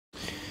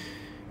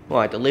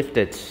Right, the lift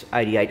at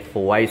 88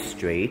 Foveaux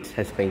Street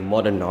has been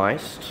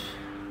modernised.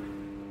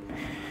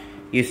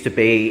 Used to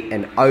be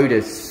an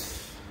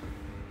Otis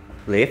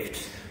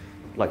lift,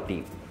 like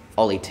the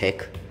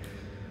Otilec,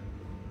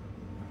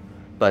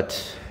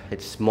 but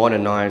it's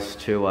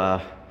modernised to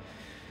an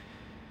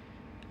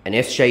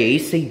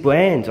SJEC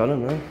brand, I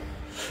don't know.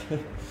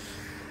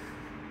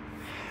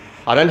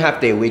 I don't have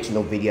the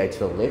original video to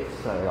the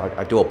lift, so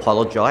I do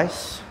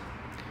apologise.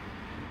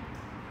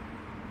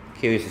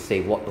 Curious to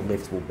see what the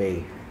lift will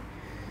be.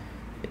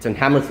 It's an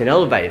Hamilton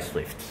elevators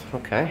lift,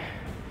 okay.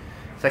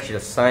 It's actually the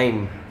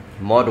same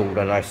model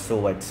that I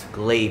saw at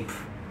Glebe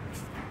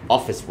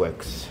Office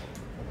Works.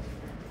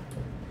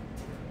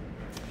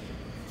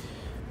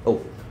 Oh.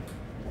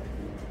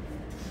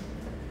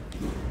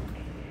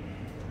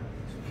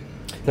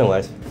 No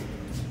worries.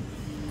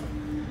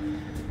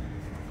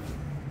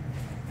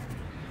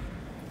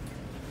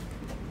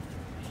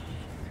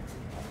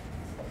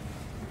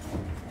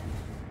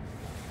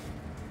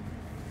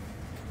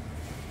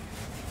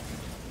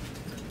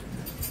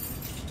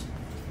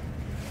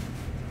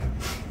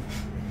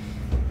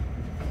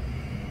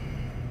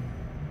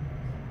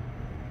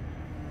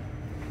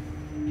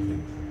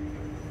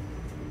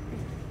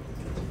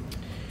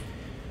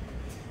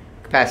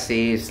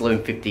 Capacity is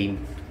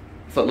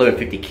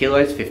 1150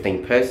 kilos,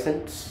 15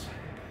 persons.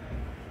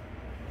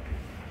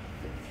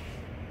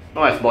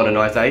 Nice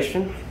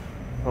modernisation.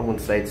 I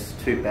wouldn't say it's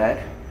too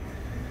bad.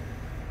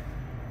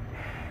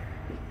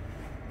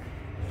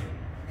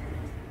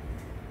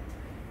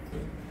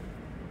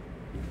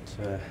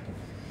 So,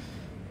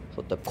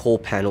 what the core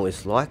panel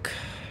is like.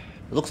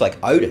 It looks like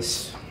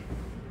Otis.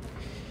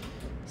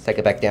 Let's take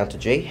it back down to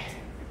G.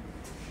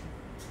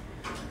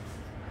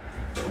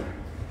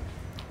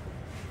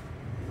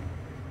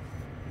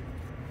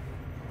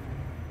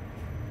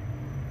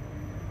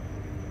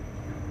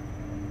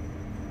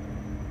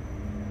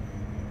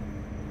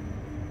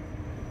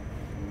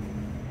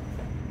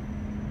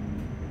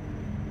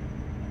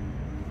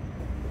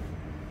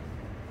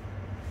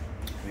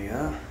 There we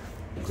are.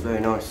 Looks very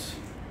nice.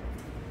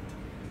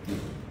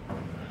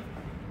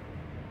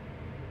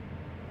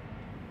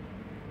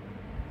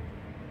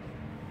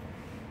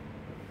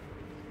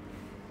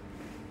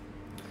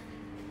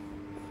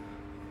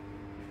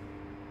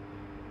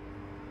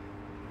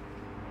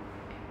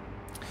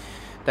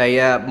 They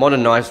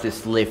modernised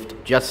this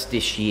lift just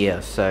this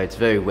year, so it's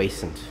very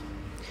recent.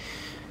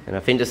 And I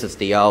think this is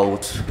the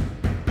old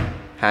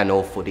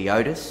panel for the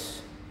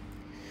Otis.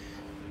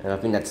 And I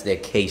think that's their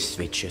key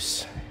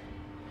switches.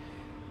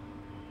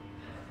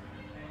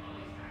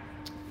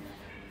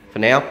 For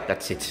now,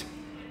 that's it.